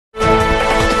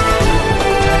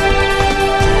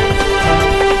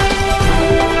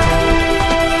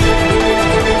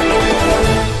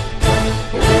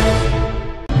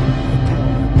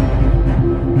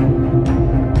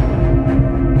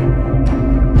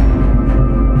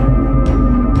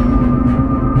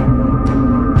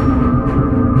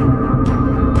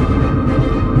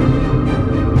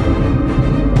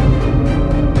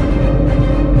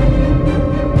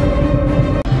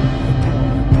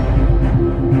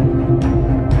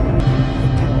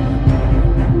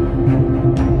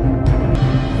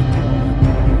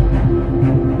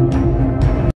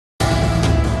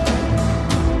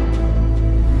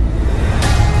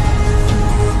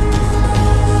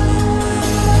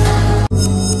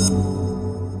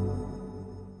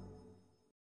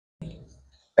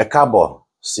Ẹ káàbọ̀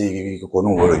sí kókó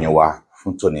ìròyìn wa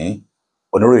fún tòní.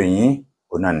 Oníròyìn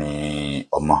ọ̀nà ni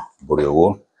Omoboriowo.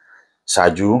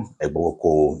 Ṣáájú ẹgbẹ́ kókó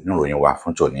ìròyìn wa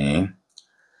fún tòní.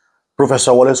 Prof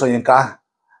Wọlé Ṣóyínká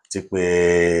ti pè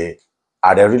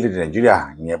ààrẹ orílẹ̀-èdè Nàìjíríà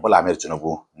ìyẹn Bọ́lá Ahmed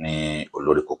Tinubu ní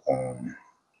olórí kókún.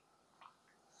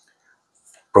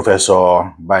 Prof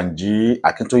Banji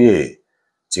Akintoye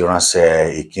ti ránṣẹ́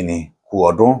ìkíni kú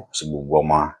ọdún sí gbogbo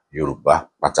ọmọ Yorùbá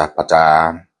pátápátá.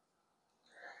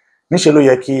 Níṣe ló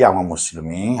yẹ kí àwọn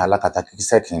mùsùlùmí alákatakí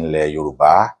Kristẹni ilẹ̀ Yorùbá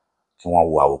kí wọ́n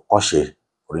wo àwòkọ́ṣe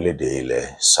orílẹ̀-èdè ilẹ̀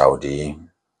Saudi.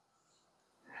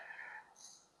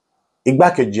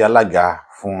 Igbákejì alága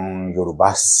fún Yorùbá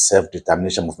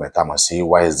Self-Determination Movement àmọ́ sí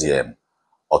YSDM,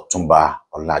 Ọ̀túnba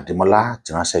Ọládìmọ́lá ti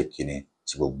ránṣẹ́ ìkíni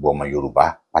sí gbogbo ọmọ Yorùbá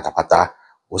pátápátá,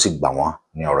 ó sì gbà wọ́n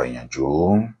ní ọ̀rọ̀ ìyànjú.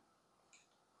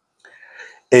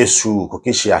 Èṣù kò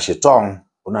kí ṣe àṣetọ́run,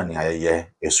 ó náà ní ayẹyẹ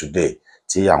Èṣù Day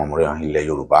tí àwọn ọmọ ilẹ̀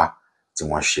Yorùbá tí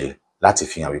wọ́n ṣe láti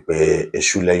fi hàn wípé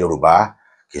Èṣù ilẹ̀ Yorùbá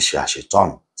kì í ṣe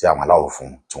àṣetọ́run tí àwọn aláwọ̀ fún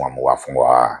tí wọ́n mú wá fún wa.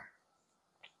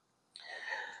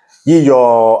 Yíyọ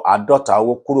 50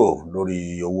 owó kúrò lórí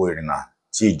owó ìrìnnà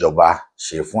tí ìjọba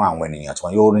ṣe fún àwọn ènìyàn tí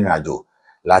wọ́n yóò rìnrìn àjò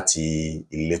láti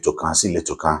ìletò kan sí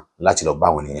ìletò kan láti lọ bá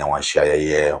àwọn ènìyàn wọn ṣe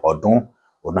ayẹyẹ ọdún,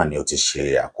 òun náà ni ó ti ṣe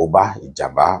àkóbá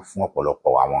ìjàmbá fún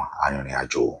ọ̀pọ̀lọpọ̀ àwọn arìnrìn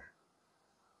àjò.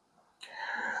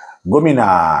 Gomina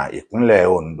ìpínlẹ̀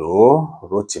Ondo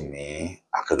Rotimi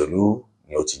Akeredolu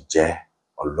ni ó ti jẹ́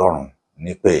Ọlọ́run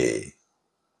nípè.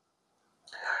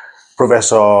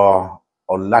 Professor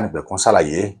Ọlánìpẹ̀kun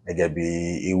ṣàlàyé gẹ́gẹ́ bí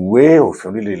ìwé òfin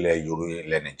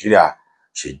orílẹ̀-èdè Nàìjíríà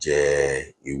ṣe jẹ́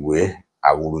ìwé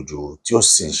àwòrúju tí ó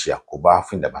sì ń ṣe àkóbá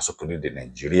fún ìdàgbàsókè orílẹ̀-èdè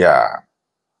Nàìjíríà.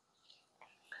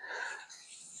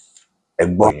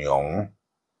 Ẹgbọ́n ìròyìn ọ̀hún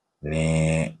ní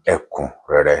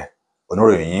ẹ̀kúnrẹ́rẹ́.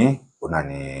 Oníròyìn òun náà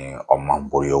ni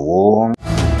Omoboriowo.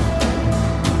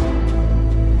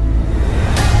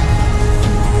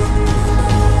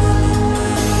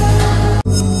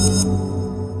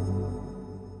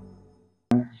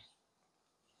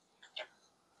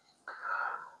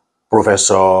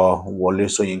 Professor Wọlé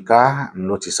Ṣóyínká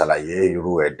ló ti ṣàlàyé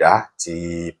irú ẹ̀dá tí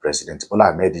President Bọ́lá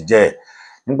Ahmed jẹ́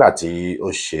nígbà tí ó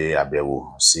ṣe àbẹ̀wò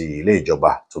sí ilé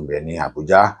ìjọba tó ń bẹ ní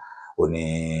Àbújá. Ó ní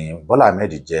Bọ́lá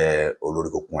Ahmed jẹ́ olórí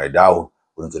kókún ẹ̀dá o,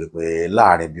 nítorí pé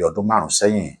láàrin bí ọdún 5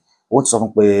 sẹ́yìn ó ti sọ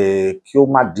fún pé kí ó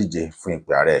má díje fún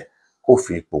ipò ààrẹ, kó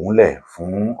fi ipò múlẹ̀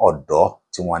fún ọ̀dọ́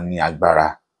tí wọ́n ní agbára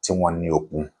tí wọ́n ní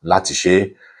okun láti ṣe.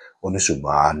 Ó ní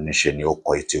ṣùgbọ́n níṣe ni ó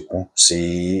kọ ìtìkún sí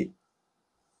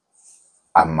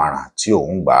àmàràn tí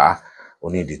òun gbà á. Ó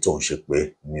ní ìdí tó ń ṣe pé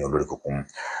ní olórí kókún.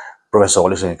 Professor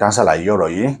Wọlé Ṣóyínká ṣàlàyé ọ̀rọ̀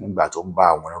yìí nígbà tó ń bá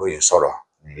àwọn oníròyìn sọ̀rọ̀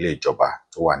ní ilé ìjọba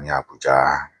tó wà ní Àbújá.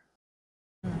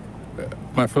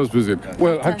 My first visit.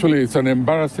 Well, actually, it's an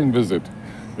embarrassing visit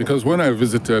because when I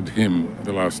visited him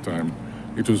the last time,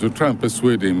 it was to try and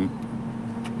persuade him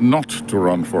not to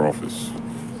run for office.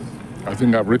 I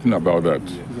think I've written about that.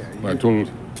 I told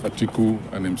Atiku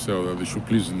and himself that they should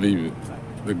please leave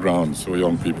the grounds for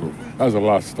young people. That's the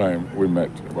last time we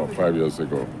met, about 5 years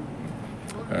ago.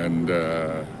 And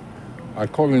I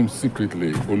call him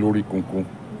secretly Olori Kunkun,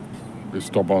 a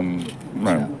stubborn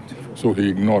man. So he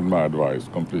ignored my advice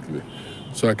completely.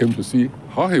 So I came to see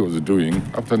how he was doing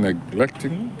after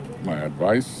neglecting my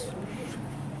advice.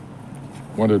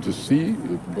 Wanted to see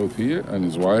if both he and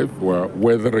his wife were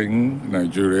weathering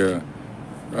Nigeria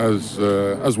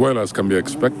as well as can be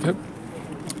expected,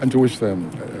 and to wish them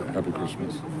a happy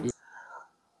Christmas.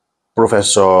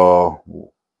 Professor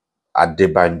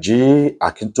Banji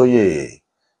Akintoye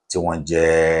tí wọ́n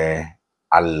jẹ́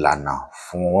alànà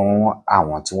fún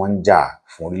àwọn tí wọ́n ń jà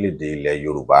fún orílẹ̀-èdè ilẹ̀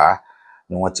Yorùbá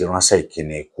ni wọ́n ti ránṣẹ́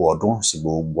ìkíni kú ọdún sí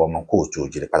gbogbo ọmọ kóòtù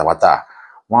òjìrì pátápátá.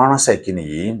 Wọ́n ránṣẹ́ ìkíni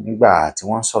yìí nígbà tí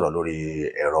wọ́n ń sọ̀rọ̀ lórí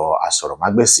ẹ̀rọ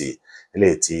asọ̀rọ̀mágbèsì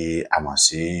eléyìí tí a mọ̀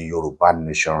sí Yorùbá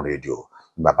Nation Radio.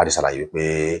 Nígbà bá dé ṣàlàyé wípé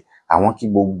àwọn kí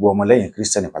gbogbo ọmọlẹ́yìn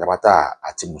Kristẹni pátápátá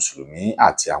àti Mùsùlùmí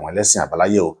àti àwọn ẹlẹ́sìn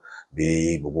àbáláyé o bí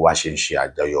gbogbo wa ṣe ń ṣe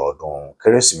àjọyọ̀ ọdún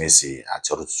Kérésìmesì àti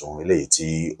ọdún tuntun eléyìí tí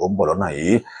ó ń bọ̀ lọ́nà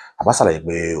yìí. Bàbá ṣàlàyé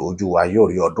pé ojú wa yóò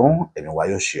rí ọdún, ẹ̀mí wa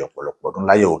yóò ṣe ọ̀pọ̀lọpọ̀ ọdún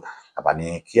láyé o. Bàbá ní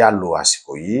kí á lo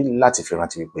àsìkò yìí láti fi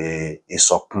rántí wípé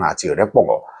ìṣọ̀kan àti ìrẹ́pọ̀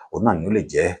òun náà ni ó lè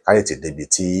jẹ́ káyọ̀tì débi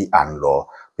tí à ń lọ,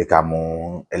 pé ká mú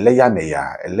ẹlẹ́yàmẹ̀yà,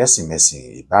 ẹlẹ́sìnmẹ̀sìn,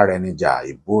 ìbáraẹnijà,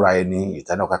 ìbúra ẹni,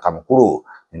 ìtẹ́nàká ká mú kúrò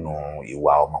nínú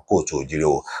ìwà ọmọ kóòtù òjìrì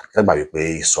o. Gbà wípé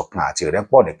ìṣọ̀kan àti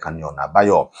ìrẹ́pọ̀ nìkan ni ọ̀nà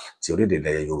àbáyọ tí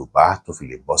orílẹ̀-èdè Yorùbá tó fi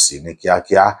lè bọ́ sí ní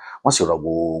kíákíá. Wọ́n sì rọ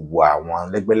gbogbo àwọn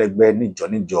lẹ́gbẹ́lẹ́gbẹ́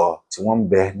níjọ tí wọ́n ń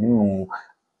bẹ nínú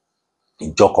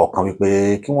ìjọ kọ̀ọ̀kan wípé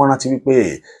kí wọ́n rántí wípé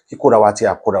kíkóra wa tí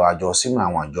a kóra wa jọ sínú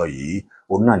àwọn ìjọ yìí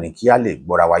òun náà ni kí a lè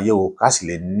gbọ́ra wáyé o, ká sì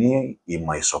lè ní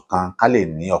ìmọ̀ ìṣọ̀kan, ká lè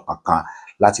ní ọkàn kan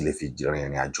láti lè fi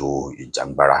rìnrìn àjò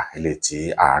ìjàngbara eléyìí tí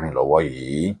a rìn lọ́wọ́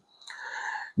yìí.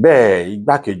 Bẹ́ẹ̀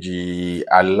igbákejì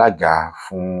alága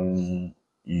fún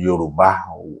Yorùbá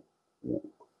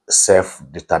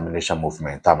Self-Determination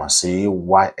Movement tá a mọ̀ sí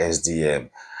YSDM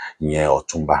ìyẹn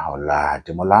Ọ̀túnba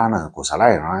Ọládémọ́lá náà kò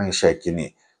ṣàlàyé ránṣẹ́ ìkíni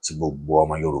tí gbogbo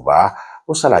ọmọ Yorùbá.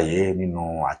 Ó ṣàlàyé nínú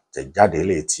àtẹ̀jáde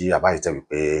eléyìí tí àbáyé tẹ̀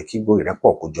wípé kí gbogbo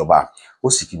ìrẹ́pọ̀ kó jọba, ó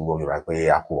sì kí gbogbo Yorùbá pé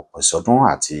a kú ọ̀pọ̀ ìsọdún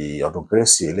àti ọdún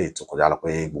kérésì eléyìí tó kọjá lọ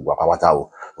pé gbogbo apáwátá o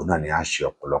òun náà ni a ṣe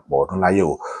ọ̀pọ̀lọpọ̀ ọdún láyé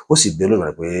o. Ó sì gbé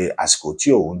lónìí pé àsìkò tí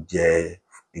òun jẹ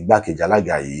igbákejì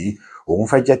alága yìí, òun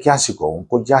fẹ́ jẹ́ kí àsìkò òun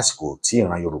kó jẹ́ àsìkò tí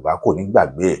ìran Yorùbá kò ní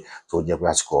gbàgbé, tó jẹ́ pé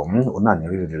àsìkò òun náà ní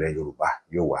rírì ilẹ̀ Yorùbá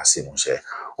yóò wá sí ìmúṣẹ.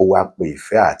 Ó wá pe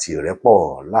ìfẹ́ àti ìrẹ́pọ̀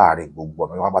láàrin gbogbo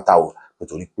ọmọ pátápátá o,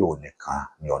 nítorí pé òun nìkan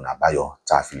ni ọ̀nà àbáyọ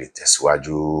tá a fi lè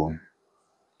tẹ̀síwájú.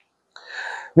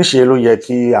 Níṣe ló yẹ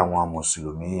kí àwọn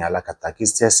mùsùlùmí alákatakí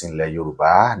ẹ̀sìn ilẹ̀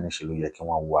Yorùbá, níṣe ló yẹ kí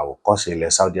wọ́n wo àwòkọ́ṣe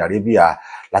ilẹ̀ Saudi Arabia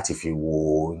láti fi wo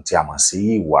ohun tí a mọ̀ sí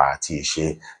ìwà àti ìṣe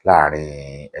láàrin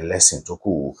ẹlẹ́sìn tó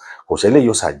kù. Kò ṣẹlẹ̀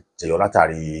yóò ṣàjẹyọ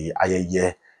látàrí ayẹyẹ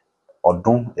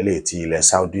ọdún eléyìí tí ilẹ̀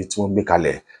Saudi tí wọ́n gbé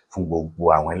kalẹ̀ fún gbogbo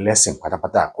àwọn ẹlẹ́sìn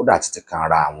pátápátá, kódà títí kan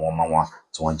ara àwọn ọmọ wọn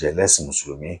tí wọ́n jẹ́ ẹlẹ́sìn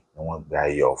mùsùlùmí ni wọ́n gbé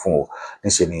ayọ̀ fún o.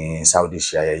 Níṣe ni Saudi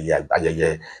ṣe ayẹyẹ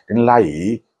ńlá yìí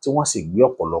tí wọ́n sì gbé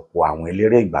ọ̀pọ̀lọpọ̀ àwọn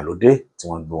eléré ìgbàlódé tí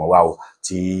wọ́n gbé wọn wá o,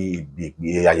 tí ibi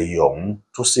ayẹyẹ ọ̀hún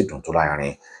tó sì dùn tó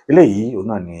lárinrin. Eléyìí òun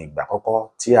náà ni ìgbà àkọ́kọ́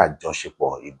tí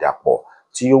àjọṣepọ̀ ìdàpọ̀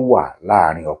tí ó wà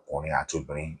láàrin ọkùnrin àti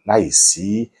obìnrin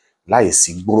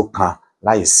láìsí gbóró kan,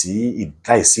 láìsí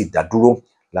ìdádúró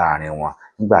láàrin wọn,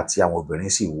 nígbà tí àwọn obìnrin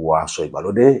sì wọ aṣọ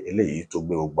ìgbàlódé eléyìí tó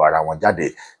gbé gbogbo ara wọn jáde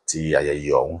tí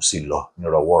ayẹyẹ ọ̀hún sì lọ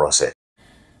nírọ̀wọ́rọ̀sẹ̀.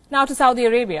 Now to Saudi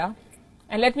Arabia.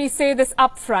 And let me say this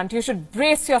up front, you should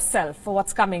brace yourself for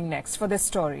what's coming next for this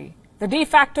story. The de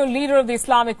facto leader of the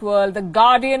Islamic world, the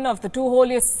guardian of the two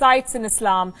holiest sites in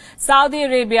Islam, Saudi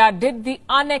Arabia did the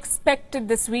unexpected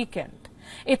this weekend.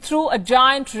 It threw a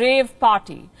giant rave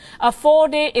party, a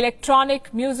 4-day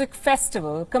electronic music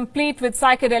festival complete with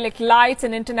psychedelic lights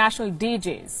and international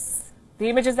DJs. The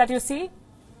images that you see?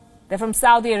 They're from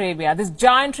Saudi Arabia. This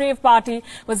giant rave party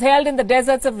was held in the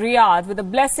deserts of Riyadh with the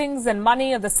blessings and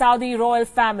money of the Saudi royal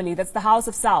family, that's the House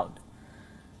of Saud.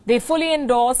 They fully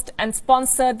endorsed and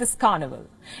sponsored this carnival.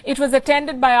 It was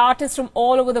attended by artists from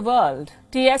all over the world.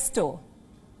 Tiesto,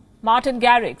 Martin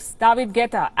Garrix, David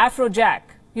Guetta, Afrojack.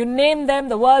 You name them,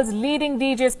 the world's leading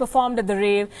DJs performed at the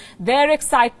rave. Their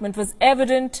excitement was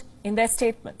evident in their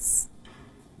statements.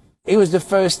 It was the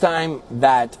first time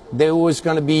that there was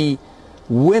going to be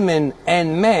women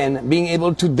and men being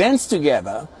able to dance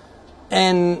together,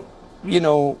 and you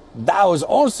know, that was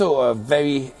also a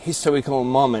very historical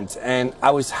moment, and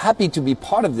I was happy to be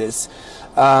part of this.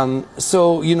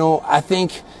 So you know, I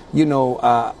think, you know,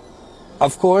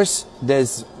 of course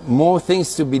there's more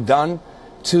things to be done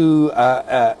to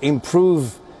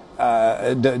improve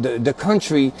the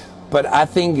country, but I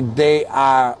think they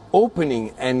are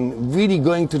opening and really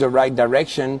going to the right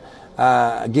direction.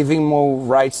 Giving more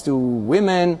rights to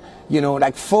women. You know,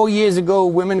 like 4 years ago,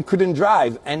 women couldn't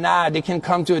drive, and now they can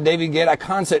come to a David Guetta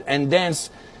concert and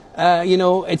dance. You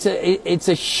know, it's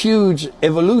a huge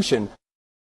evolution.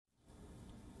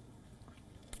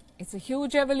 It's a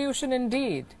huge evolution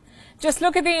indeed. Just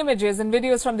look at the images and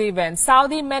videos from the event.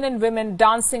 Saudi men and women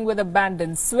dancing with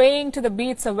abandon, swaying to the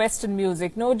beats of Western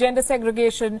music. No gender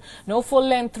segregation, no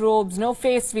full-length robes, no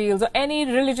face veils, or any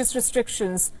religious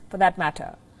restrictions for that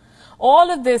matter.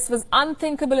 All of this was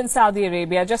unthinkable in Saudi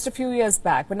Arabia just a few years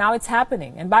back, but now it's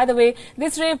happening. And by the way,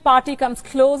 this rave party comes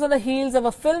close on the heels of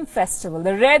a film festival,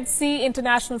 the Red Sea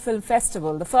International Film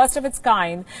Festival, the first of its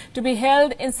kind to be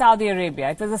held in Saudi Arabia.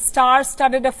 It was a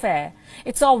star-studded affair.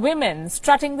 It saw women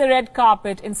strutting the red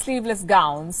carpet in sleeveless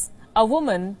gowns, a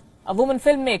woman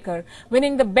filmmaker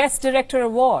winning the Best Director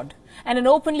award, and an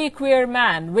openly queer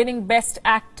man winning Best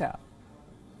Actor.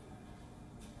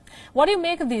 What do you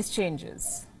make of these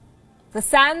changes? The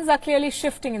sands are clearly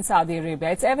shifting in Saudi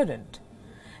Arabia, it's evident.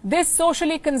 This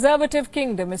socially conservative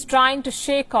kingdom is trying to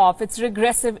shake off its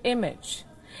regressive image.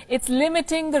 It's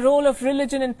limiting the role of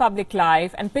religion in public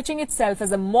life and pitching itself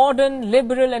as a modern,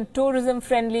 liberal and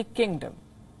tourism-friendly kingdom.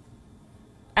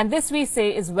 And this, we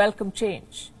say, is welcome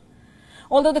change.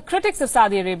 Although the critics of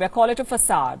Saudi Arabia call it a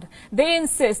facade, they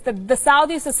insist that the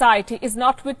Saudi society is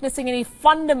not witnessing any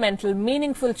fundamental,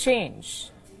 meaningful change.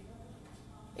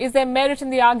 Is there merit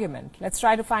in the argument? Let's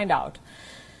try to find out.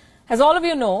 As all of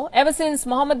you know, ever since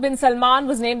Mohammed bin Salman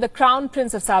was named the Crown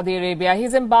Prince of Saudi Arabia,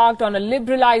 he's embarked on a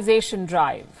liberalization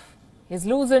drive. He's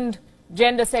loosened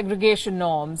gender segregation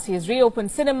norms. He has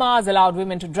reopened cinemas, allowed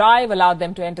women to drive, allowed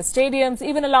them to enter stadiums,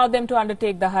 even allowed them to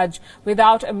undertake the Hajj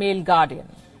without a male guardian.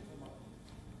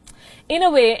 In a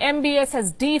way, MBS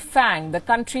has defanged the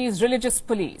country's religious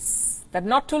police that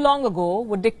not too long ago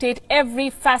would dictate every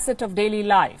facet of daily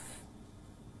life.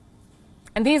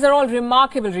 And these are all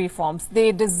remarkable reforms.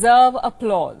 They deserve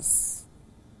applause.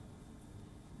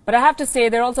 But I have to say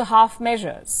they're also half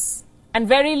measures, and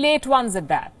very late ones at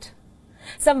that.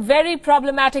 Some very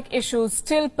problematic issues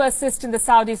still persist in the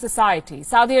Saudi society.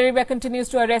 Saudi Arabia continues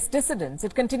to arrest dissidents.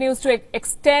 It continues to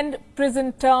extend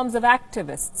prison terms of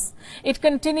activists. It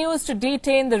continues to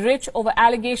detain the rich over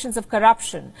allegations of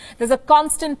corruption. There's a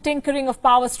constant tinkering of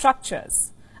power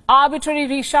structures, arbitrary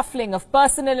reshuffling of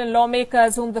personnel and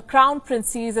lawmakers whom the Crown Prince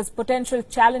sees as potential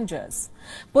challengers.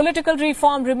 Political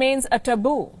reform remains a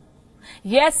taboo.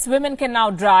 Yes, women can now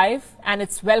drive, and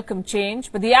it's welcome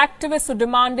change, but the activists who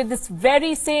demanded this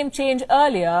very same change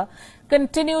earlier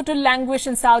continue to languish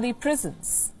in Saudi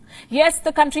prisons. Yes,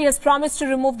 the country has promised to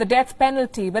remove the death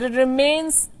penalty, but it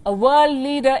remains a world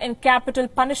leader in capital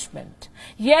punishment.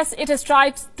 Yes, it has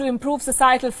tried to improve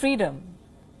societal freedom,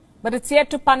 but it's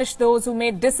yet to punish those who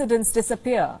made dissidents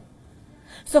disappear.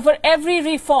 So for every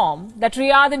reform that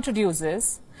Riyadh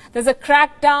introduces, there's a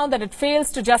crackdown that it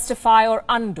fails to justify or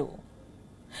undo.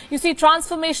 You see,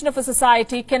 transformation of a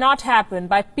society cannot happen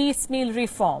by piecemeal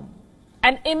reform.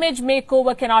 An image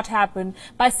makeover cannot happen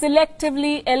by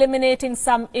selectively eliminating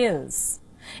some ills.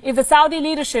 If the Saudi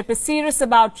leadership is serious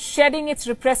about shedding its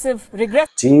repressive regret,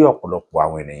 tí ọ̀pọ̀lọpọ̀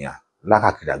àwọn ènìyàn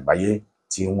lákàkiri àgbáyé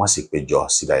tí wọ́n sì péjọ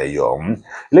síbi ayẹyẹ ọ̀hún,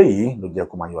 léyìí ló jẹ́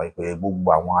kó máa yọ pé gbogbo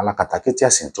àwọn alákatakítí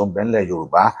ẹ̀sìn tó ń bẹ nílẹ̀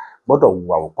Yorùbá gbọ́dọ̀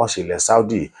wo àwòkọ́ṣe ilẹ̀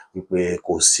Saudi wípé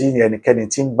kò sí ẹnikẹ́ni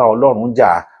tí ń bá Ọlọ́run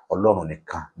jà, Ọlọ́run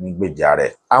nìkan ní gbèjà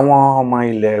rẹ̀. Àwọn ọmọ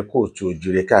ilẹ̀ kóòtù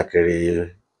òjìrè káàkiri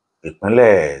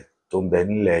ìpínlẹ̀ tó ń bẹ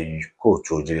nílẹ̀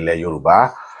kóòtù òjìrè ilẹ̀ Yorùbá,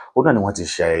 ó náà ni wọ́n ti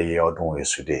ṣe ayẹyẹ ọdún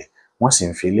Èṣùdè. Wọ́n sì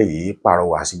ń fi eléyìí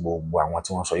pàrọwà sí gbogbo àwọn tí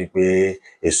wọ́n sọ wípé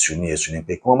èṣù ni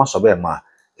pé kí wọ́n má sọ bẹ́ẹ̀ mọ́.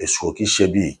 Èṣù ò kì í ṣe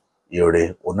bí ire,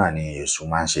 ó náà ni èṣù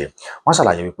máa ń ṣe. Wọ́n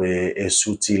ṣàlàyé wípé èṣù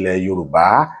ti ilẹ̀ Yorùbá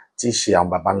tí í ṣe àwọn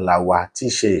baba ńlá wa, tí í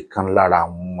ṣe ìkan lára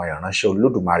àwọn ìránṣẹ́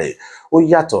Olódùmarè, ó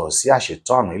yàtọ̀ sí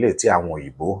àṣetọ́nù ilé tí àwọn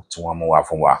òyìnbó tí wọ́n mú wá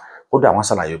fún wa. Kódà wọ́n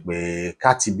ṣàlàyé pé ká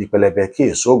ti bí pẹlẹbẹ kí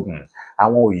èso ògùn,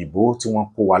 àwọn òyìnbó tí wọ́n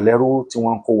kó wa lẹ́rú, tí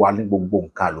wọ́n kó wa ní gbogbo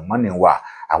nǹkan àlùmọ́nì wa,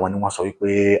 àwọn ni wọ́n sọ wípé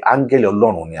áńgẹ́lì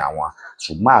Ọlọ́run ni àwọn,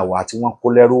 ṣùgbọ́n àwa tí wọ́n kó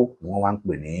lẹ́rú ni wọ́n wá ń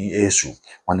pè ní èṣù.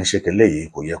 Wọ́n ní ṣékelé yìí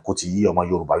kò yẹ kó ti yí ọmọ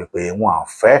Yorùbá wípé wọ́n á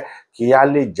fẹ́ kí á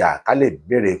lè jà ká lè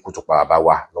béèrè kùtùpà bàbá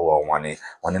wa lọ́wọ́ wọn ni.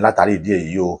 Wọ́n ní látàrí ìdí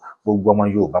èyí o, gbogbo ọmọ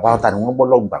Yorùbá pátá ni wọ́n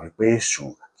gbọ́dọ̀ gbà wípé èṣù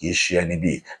kì í ṣe ẹni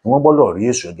bí, ni wọ́n gbọ́dọ̀ rí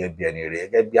èṣù gẹ́gẹ́ bí ẹni rẹ̀,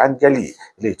 gẹ́gẹ́ bí áńgẹ́lì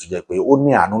eléyìí tó jẹ́ pé ó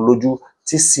ní àánú lójú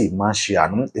tí sì máa ń ṣe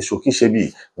àánú. Èṣù kì í ṣe bí,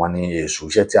 wọ́n ní èṣù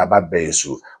iṣẹ́ tí a bá bẹ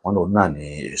èṣù, wọ́n lòun náà ni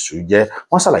èṣù jẹ́.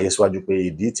 Wọ́n ṣàlàyé síwájú pé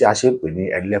ìdí tí a ṣe ń pè ní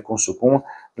ẹlẹ́kún sunkún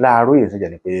láàárọ̀ èyí tó jẹ́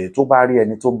ni pé tó bá rí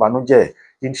ẹni tó ń banújẹ́,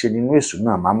 kí ń ṣe nínú èṣù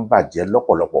náà máa ń bàjẹ́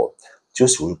lọ́pọ̀lọpọ̀, tí ó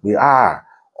sì wí pé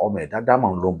ọmọ ẹ̀dá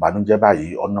dámọ̀ ló ń banújẹ́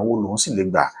báyìí, ọ̀nà wo lòun sì lè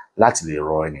gbà láti lè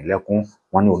rọ ẹni lẹ́kún.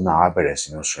 Wọ́n ní òun náà á bẹ̀rẹ̀ sí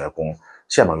ní sun ẹkún.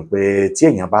 Ṣé ẹ mọ̀ wípé tí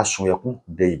èèyàn bá sun ẹkún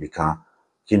dé ibì kan,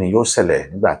 kí ni yóò ṣẹlẹ̀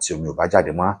nígbà tí omi ò bá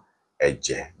jáde mọ́?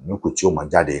 Ẹ̀jẹ̀ ní kù tí ó mọ̀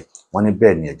jáde. Wọ́n ní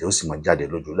bẹ́ẹ̀ ni ẹ̀jẹ̀ ó sì mọ̀ jáde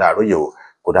lójú láàárọ̀ yìí o.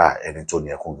 Kódà ẹni tó ní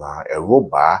ẹkún gan, ẹ̀rù ó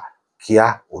bá kíá,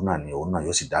 òun náà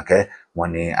yóò sì dákẹ́. Wọ́n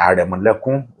ní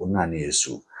arẹmọlẹ́kún, òun náà ni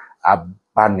èṣù.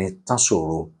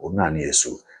 Abánitánsòro, òun náà ni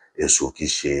èṣù. Èṣù kì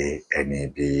í ṣe ẹni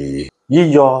bí.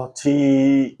 Yíyọ tí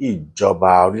ìjọba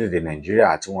orílẹ̀-èdè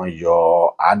Nàìjíríà tí wọ́n yọ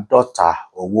 50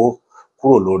 owó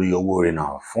kúrò lórí owó ìrìnnà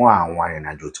fún àwọn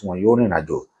arìnrìnàjò tí wọ́n yóò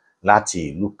rìnrìnàjò láti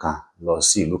ìlú kan lọ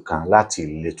sí ìlú kan, láti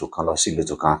ìletò kan lọ sí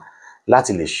ìletò kan,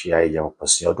 láti lè ṣe ayẹyẹ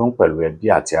ọ̀pọ̀sìn ọdún pẹ̀lú ẹbí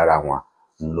àti ará wọn,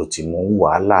 ló ti mú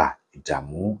wàhálà,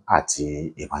 ìdààmú àti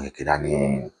ìmọ̀kèkè dání.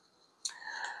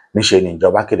 Níṣe ni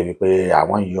ìjọba kéde wípé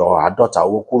àwọn yọ 50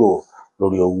 owó kúrò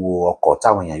lórí owó ọkọ̀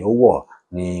táwọn èèyàn yóò wọ̀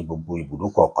ní gbogbo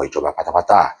ibùdókọ̀ ọkọ̀ ìjọba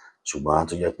pátápátá. Ṣùgbọ́n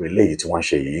tó jẹ́ pé eléyìí tí wọ́n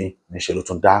ṣe yìí níṣe ló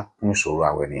tún dá kún ìṣòro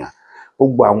àwọn ènìyàn.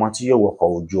 Gbogbo àwọn tí yóò wọkọ̀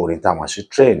ojú orin táwọn sí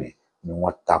tírẹ̀ẹ̀nì ni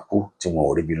wọ́n takú tí wọn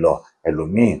ò ríbi lọ.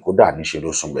 Ẹlòmíín kódà níṣe ló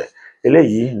sùnbẹ̀.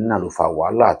 Eléyìí náà ló fa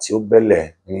wàhálà tí ó bẹ́lẹ̀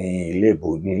ní ilé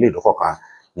ìdókọ̀ kan,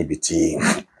 níbi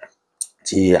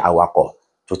tí awakọ̀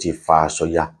tó ti fa aṣọ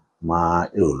ya mọ́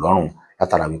èrò lọ́rùn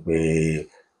látara wípé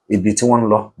ibi tí wọ́n ń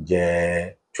lọ jẹ́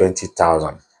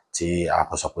 20,000, tí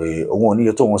awakọ̀ sọ pé òun ò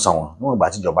níye tó ń san wọn níwọ̀n ìgbà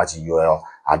tíjọba ti yọ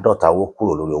 50 owó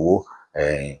kúrò lórí owó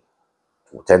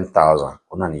 10,000,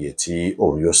 ó náà níye tí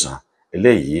òun yóò san.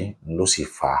 Eléyìí ló sì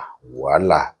fa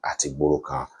wàhálà àti gbòòrò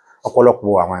kan.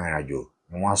 Ọ̀pọ̀lọpọ̀ àwọn arìnrìnàjò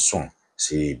ni wọ́n sùn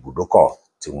sí ibùdókọ̀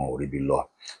tí wọn ò ríbi lọ.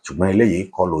 Ṣùgbọ́n eléyìí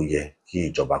kọ́ ló yẹ kí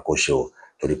ìjọba kó ṣe o.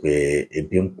 torí pé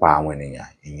ebi ń pa àwọn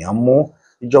èèyàn mú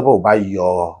ìjọba ò bá yọ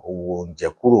owó oúnjẹ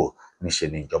kúrò, níṣe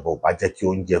ni ìjọba ò bá jẹ́ kí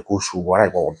oúnjẹ kó ṣubú ara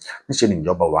ìpọ̀, níṣe ni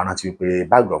ìjọba ò wá rántí wípé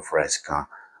bag of rice kan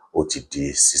ó ti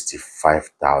di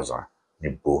 65,000.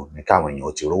 Níbo ni káwọn èèyàn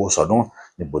ó ti rówó sọdún,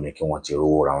 níbo ni kí wọ́n ti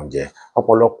rówó ra oúnjẹ.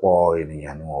 Ọ̀pọ̀lọpọ̀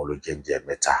ènìyàn ni wọn ò lè jẹ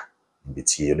mẹ́ta níbi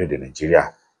tí orílẹ̀-èdè Nàìjíríà,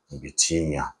 níbi tí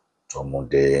èèyàn tó mú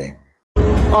dé.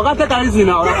 Oga, take it easy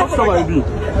now. Customer be.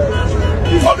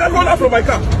 Oga, go down from my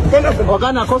car. Go down from my car.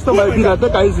 Oga, na customer be. Now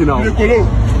take it easy now.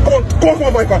 Come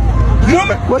from my car. You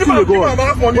know, what you go on?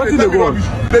 What you go on?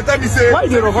 They tell me say, why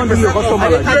you refund your customer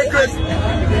like that?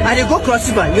 I dey go cross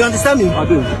river, you understand me?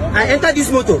 I enter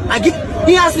this motor.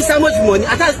 He asked me so much money.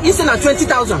 I thought he said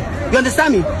 20,000. You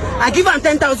understand me? I give him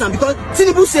 10,000 because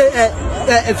Tinubu say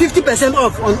 50%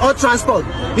 off on all transport.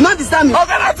 You understand me?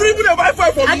 Okay, now Tinubu dey buy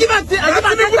fuel for me. I give him 10,000.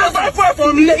 Tinubu dey buy fuel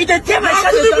for me. He dey take my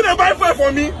share. Tinubu dey buy fuel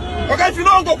for me. Okay, if you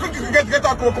don't go, get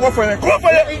out, come on for you. Come on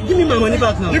for you. Give me my money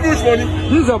back now. Give me which money?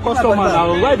 This is a customer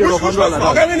now. Why they refund like that?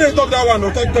 Okay, let me talk that one.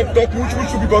 Talk which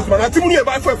should be customer. Now Tinubu dey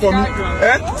buy fuel for me.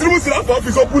 Tinubu sit down for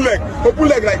office, open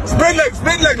leg like spread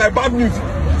leg like bad news.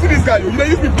 See this guy, you dey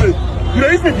use me play. You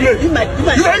dey use me play. You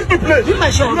dey use me play. Give my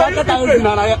share. You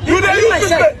dey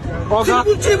use me play.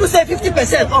 Tinubu say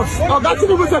 50% off. Oga,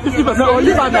 Tinubu say 50% off.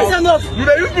 Leave am now. You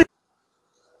dey use me.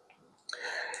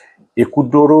 Ikú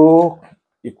dóró,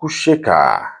 ikú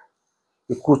ṣèkà,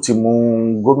 ikú ti mú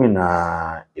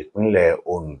gómìnà ìpínlẹ̀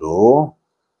Ondo,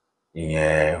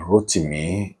 ìyẹn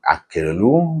Rotimi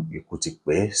Akeredolu, ikú ti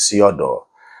pè sí ọ̀dọ̀.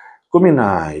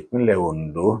 Gómìnà ìpínlẹ̀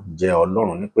Ondo jẹ́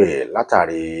Ọlọ́run nípè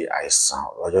látàrí àìsàn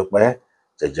ọjọ́ pẹ́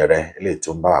jẹjẹrẹ eléyìí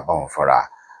tó ń bá bàbá wọn fọ́ra.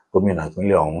 Gómìnà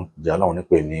ìpínlẹ̀ ọ̀hún jẹ́ Ọlọ́run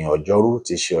nípè ní ọjọ́rú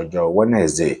tí ṣe ọjọ́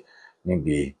Wednesday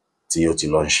níbi tí ó ti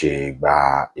lọ ń ṣe gba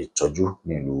ìtọ́jú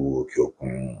nílùú òkè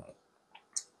òkun.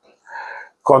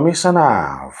 Kọmíṣánná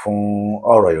fún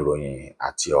ọ̀rọ̀ ìròyìn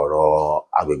àti ọ̀rọ̀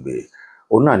agbègbè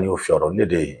òun náà ni ó fi ọ̀rọ̀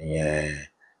léde, ìyẹn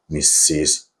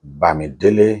Mrs.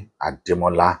 Bámidélé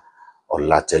Adémọ́lá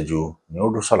Ọlátẹ́jú ni ó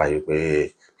ṣàlàyé pé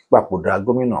pípapòdà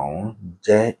gómìnà ọ̀hún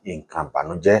jẹ́ nǹkan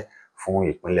ìbànújẹ́ fún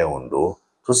ìpínlẹ̀ Ondo,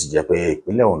 tó sì jẹ́ pé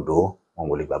ìpínlẹ̀ Ondo wọn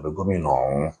ò lè gbàgbé gómìnà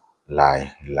ọ̀hún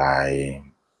láéláé.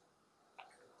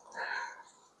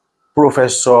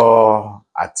 Pòfẹ́sọ̀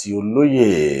àti olóyè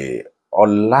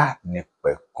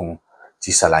Ọlánìpẹ̀kun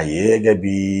ti ṣàlàyé gẹ́gẹ́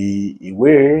bí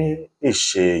ìwé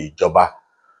ìṣe ìjọba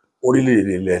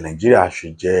orílẹ̀-èdè ilẹ̀ Nàìjíríà ṣe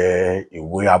jẹ́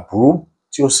ìwé aburú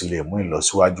tí ó sì lè mú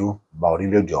ìlọsíwájú bá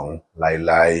orílẹ̀-èdè ọ̀hún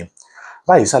láéláé.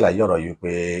 Báyìí ṣàlàyé ọ̀rọ̀ yìí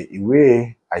pé ìwé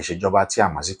àìṣèjọba tí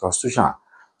a mọ̀ sí constitution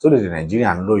tó lè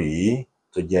Nàìjíríà ń lò yìí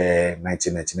tó jẹ́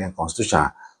 1999 constitution,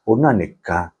 òun náà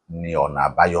nìkan ni ọ̀nà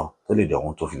àbáyọ tó lè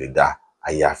ọ̀hún tó fi lè dá,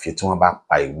 àyàfi tí wọ́n bá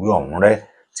pa ìwé ọ̀hún rẹ́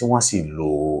tí wọ́n sì lo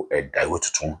ẹ̀dà ìwé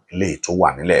tuntun eléyìí tó wà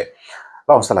nílẹ̀.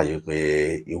 Báwọn ṣàlàyé pé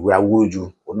ìwé awúrúju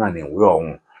òun náà ni ìwé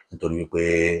ọ̀hún, nítorí wípé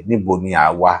níbo ni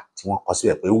àwa tí wọ́n kọ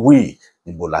síbẹ̀ pé wí,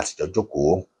 níbo la ti jọ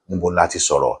jókòó, níbo la ti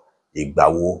sọ̀rọ̀, ìgbà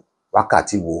wo,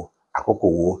 wákàtí wo, àkókò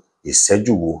wo,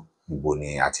 ìṣẹ́jú wo, níbo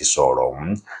ni a ti sọ ọ̀rọ̀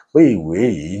ọ̀hún. Pé ìwé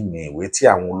yìí ni ìwé tí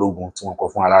àwọn ológun tí wọ́n kọ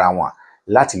fún alára wọn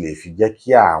láti lè fi jẹ́ kí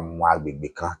àwọn agbègbè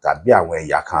kan tàbí àwọn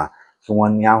ẹ̀yà kan kí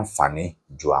wọ́n ní àǹfààní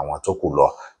ju àwọn tó kù lọ.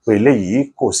 Pé eléyìí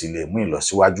kò sì lè mú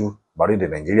ìlọsíwájú bá orílẹ̀-èdè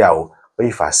Nàìjíríà o, pé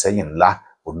ìfàsẹ́yìn ńlá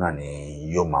òun náà ni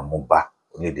yóò máa mú bá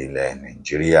orílẹ̀-èdè ilẹ̀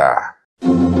Nàìjíríà.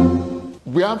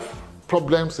 We have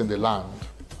problems in the land,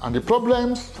 and the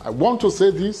problems, I want to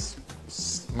say this,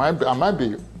 I might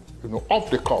be off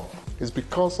the cuff, is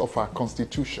because of our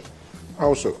constitution.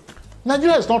 Also,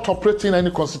 Nigeria is not operating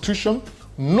any constitution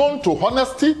known to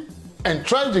honesty,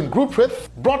 entrenched in group faith,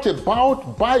 brought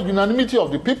about by unanimity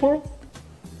of the people,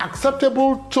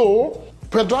 acceptable to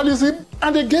federalism,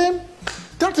 and again,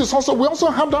 that is also, we also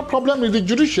have that problem in the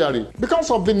judiciary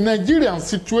because of the Nigerian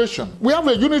situation. We have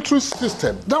a unitary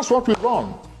system. That's what we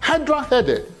run.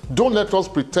 Hydra-headed. Don't let us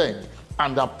pretend.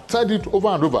 And I've said it over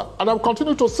and over, and I'll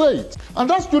continue to say it. And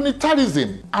that's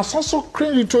unitarism has also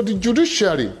crept into the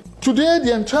judiciary. Today,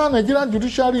 the entire Nigerian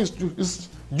judiciary is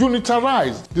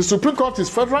unitarized. The Supreme Court is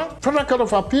federal, Federal Court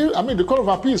of Appeal, the Court of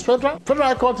Appeal is federal, Federal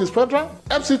High Court is federal,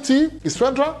 FCT is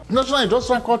federal, National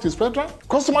Industrial Court is federal,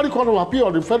 Customary Court of Appeal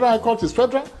of the Federal High Court is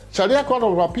federal, Sharia Court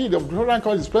of Appeal of the Federal High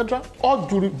Court is federal, all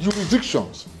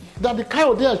jurisdictions. That the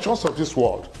Kayode Echons of this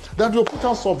world, that the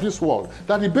Okutas of this world,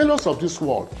 that the Bellows of this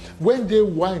world, when they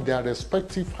were in their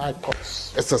respective high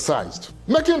courts, exercised,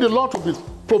 making the law to be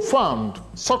profound,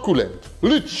 succulent,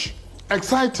 rich,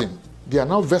 exciting, they are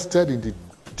now vested in the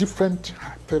different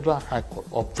federal high court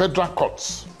or federal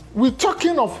courts. We're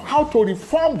talking of how to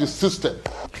reform the system.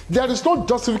 There is no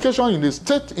justification in a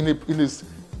state, in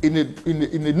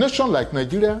a nation like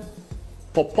Nigeria,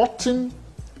 purporting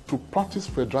to practice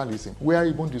federalism, where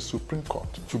even the Supreme Court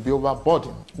should be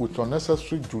overburdened with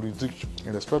unnecessary jurisdiction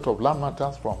in respect of land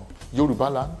matters from Yoruba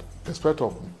land, respect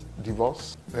of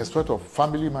divorce, respect of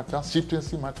family matters,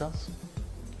 chieftaincy matters.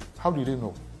 How did they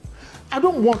know? I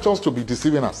don't want us to be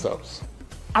deceiving ourselves.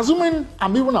 Assuming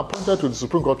I'm even appointed to the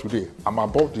Supreme Court today, I'm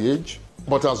above the age,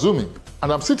 but assuming,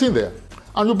 and I'm sitting there,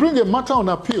 and you bring a matter on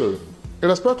appeal in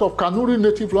respect of Kanuri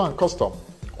native law and custom,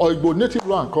 or Igbo native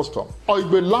law and custom, or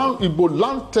Igbo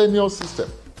land tenure system,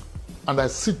 and I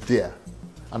sit there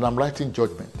and I'm writing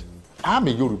judgment. I'm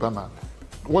a Yoruba man.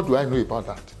 What do I know about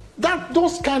that?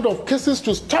 Those kind of cases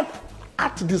to stop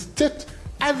at the state,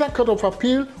 either Court of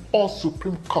Appeal or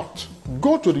Supreme Court.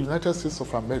 Go to the United States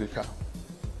of America.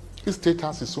 Each state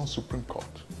has its own Supreme Court.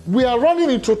 We are running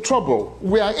into trouble.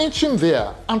 We are inching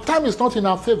there, and time is not in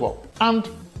our favor. And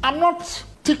I'm not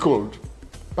tickled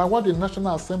by what the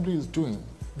National Assembly is doing.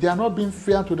 They are not being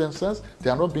fair to themselves. They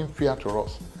are not being fair to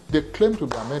us. They claim to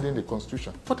be amending the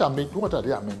Constitution. What are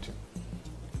they amending?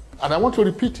 And I want to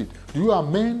repeat it. Do you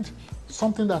amend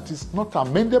something that is not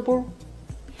amendable?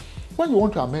 When you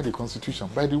want to amend the Constitution,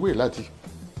 by the way, Lati,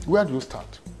 where do you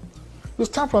start? You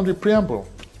start from the preamble.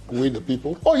 We the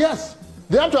people? Oh yes,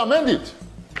 they have to amend it.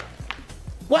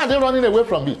 Why are they running away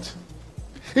from it?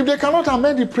 If they cannot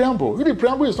amend the preamble, if the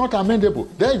preamble is not amendable,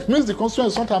 then it means the Constitution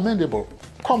is not amendable.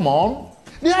 Come on,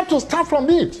 they have to start from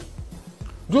it.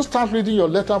 Do you start reading your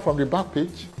letter from the back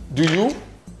page? Do you?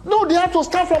 No, they have to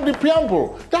start from the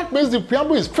preamble. That means the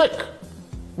preamble is fake.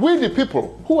 We the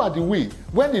people, who are the we?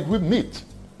 When did we meet?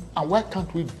 And why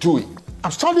can't we do it?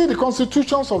 I'm studying the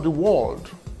constitutions of the world.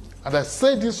 And I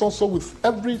say this also with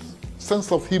every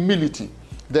sense of humility.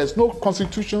 There's no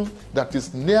constitution that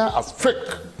is near as fake,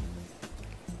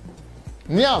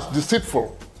 near as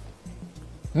deceitful,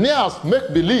 near as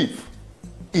make-believe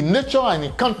in nature and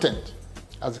in content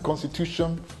as the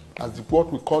constitution, as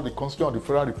what we call the Constitution of the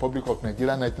Federal Republic of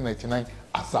Nigeria 1999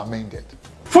 as amended.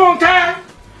 Funke!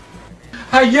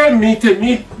 Ayemi,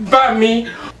 Temi,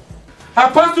 Bami.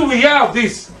 Apostle, we hear of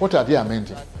this. What are they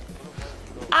amending?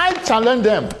 I challenge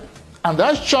them. And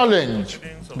I challenge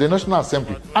the National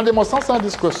Assembly. And they must answer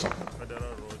this question.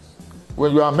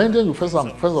 When you are amending, you first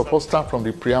of all start from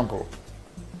the preamble.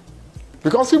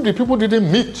 Because if the people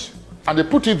didn't meet and they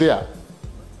put it there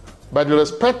by the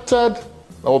respected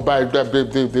or by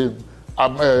the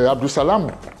Abdul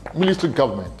Salam military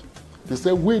government, they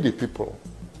say, we the people.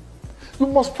 You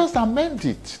must first amend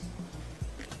it.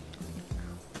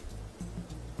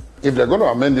 If they're going to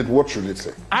amend it, what should it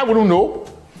say? I wouldn't know.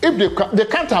 If they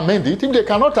can't amend it, if they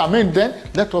cannot amend, then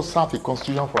let us have a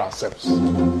constitution for ourselves.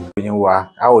 Ìròyìn wa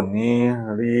a ò ní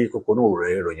rí kókónú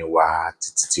rẹ̀ ìròyìn wa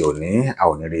títí tí ò ní a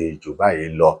ò ní rí jù báyìí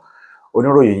lọ.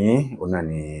 Oníròyìn yín òun náà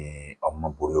ni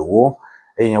Omoboriowo.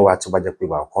 Ẹ̀yin wa tó bá jẹ́ pé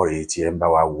wà kọ́ rèé tí ẹ ń bá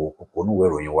wa wo kókónú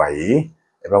ìròyìn wa yìí,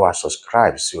 ẹ bá wa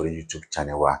subscribe sí orí YouTube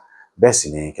channel wa. Bẹ́ẹ̀ sì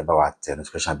ni kẹ́ bá wa tẹ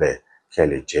notification bell kẹ́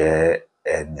lè jẹ́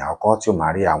ẹni àkọ́kọ́ tí ó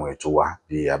máa rí àwọn ètò wa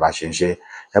bí a bá ṣe ń ṣe.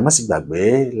 Ẹ má sì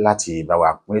gbàgbé láti bá wa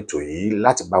pín ètò yìí,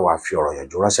 láti bá wa fi ọ̀rọ̀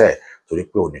yànjú ránṣẹ́ torí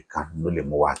pé onìkan ló lè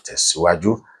mú wa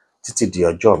tẹ̀síwájú títí di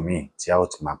ọjọ́ míì tí a ó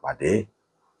ti máa pàdé.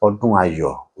 Ọdún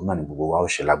ayọ̀ òun náà ni gbogbo wa ó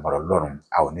ṣe lágbára Ọlọ́run.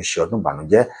 A ò ní ṣe ọdún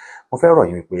ìbànújẹ́. Mo fẹ́ rọ̀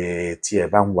yín wípé tí ẹ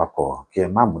bá ń wakọ̀ kí ẹ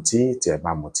má mutí, tí ẹ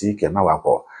bá mutí kí ẹ má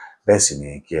wakọ̀. Bẹ́ẹ̀ sì ni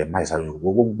kí ẹ má sáré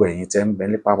gbogbo ẹ̀yin tẹ́ ń bẹ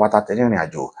nípa pátá tẹ́ rìnrìn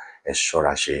àjò ẹ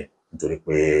ṣọ́ra ṣe nítorí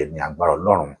pé ní agbára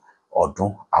Ọlọ́run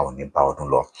ọdún a ò ní bá ọdún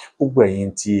lọ. Gbogbo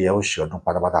ẹ̀yin tí ẹ ó ṣe ọdún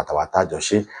pátápátá àtàwọn àtàjọ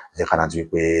ṣe ẹ jẹ́ ká rántí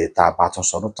wípé tá a bá tún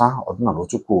sọdún tán ọdún náà ló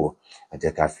tún kù. Ẹ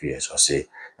jẹ́ ká fi ẹ̀ṣọ́ ṣe.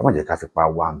 Ẹ má jẹ́ ká fi pa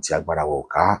wá tí agbára wa ò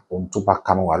ká. Ohun tó bá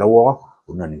ká mọ́ wa lọ́wọ́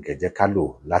òun náà ni kẹ́ jẹ́ ká lò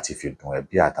láti fi dùn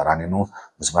ẹbí àtàrà nínú.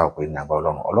 Mo sì máa rò pé ní agbára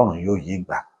Ọlọ́run yóò yí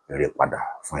ìgbà rere padà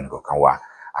fún ẹnìkọ̀ọ̀kan wa.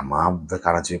 Àmọ́ fẹ́ ká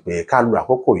rántí wípé ká lo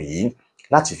àkókò yìí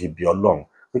láti fi bí Ọlọ́run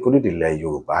pé kó lédè ilẹ̀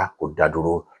Yorùbá kó dá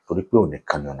dúró torí pé òun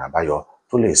nìkan ni ọ̀nà àbáyọ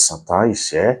tó lè san tán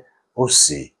ìṣẹ́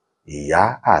òṣì ìyà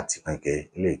àti pẹ̀kẹ́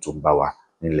eléyìí tó ń bá wa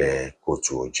nílẹ̀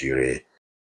Kóòtù Òjíire.